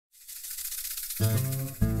Hi,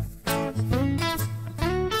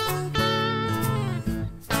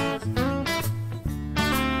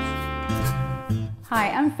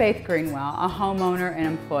 I'm Faith Greenwell, a homeowner and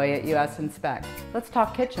employee at US Inspect. Let's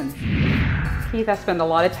talk kitchens. Keith, I spend a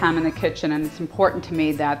lot of time in the kitchen and it's important to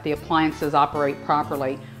me that the appliances operate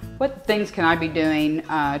properly. What things can I be doing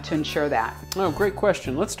to ensure that? Oh, great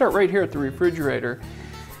question. Let's start right here at the refrigerator.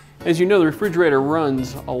 As you know, the refrigerator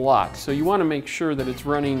runs a lot, so you want to make sure that it's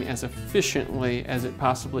running as efficiently as it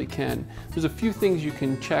possibly can. There's a few things you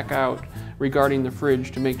can check out regarding the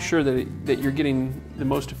fridge to make sure that you're getting the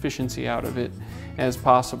most efficiency out of it as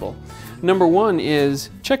possible. Number one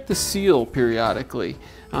is check the seal periodically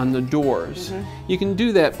on the doors. You can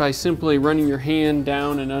do that by simply running your hand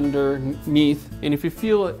down and underneath, and if you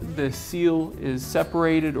feel the seal is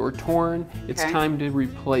separated or torn, it's time to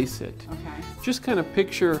replace it. Just kind of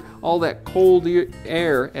picture all that cold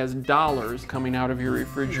air as dollars coming out of your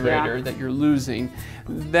refrigerator that you're losing.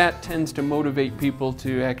 That tends to motivate people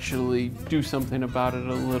to actually do something about it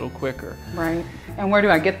a little quicker. Right. And where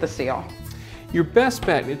do I get the seal? Your best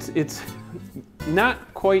bet, it's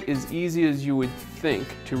not quite as easy as you would think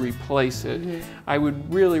to replace it. I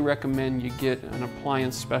would really recommend you get an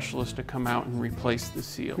appliance specialist to come out and replace the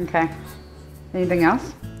seal. Okay. Anything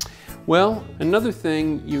else? Well, another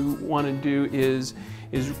thing you want to do is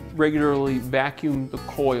regularly vacuum the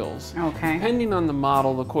coils. Okay. Depending on the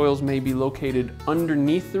model, the coils may be located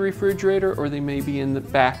underneath the refrigerator or they may be in the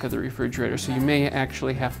back of the refrigerator, so you may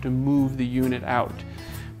actually have to move the unit out.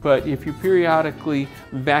 But if you periodically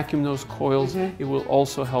vacuum those coils, it will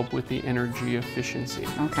also help with the energy efficiency.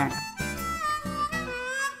 Okay.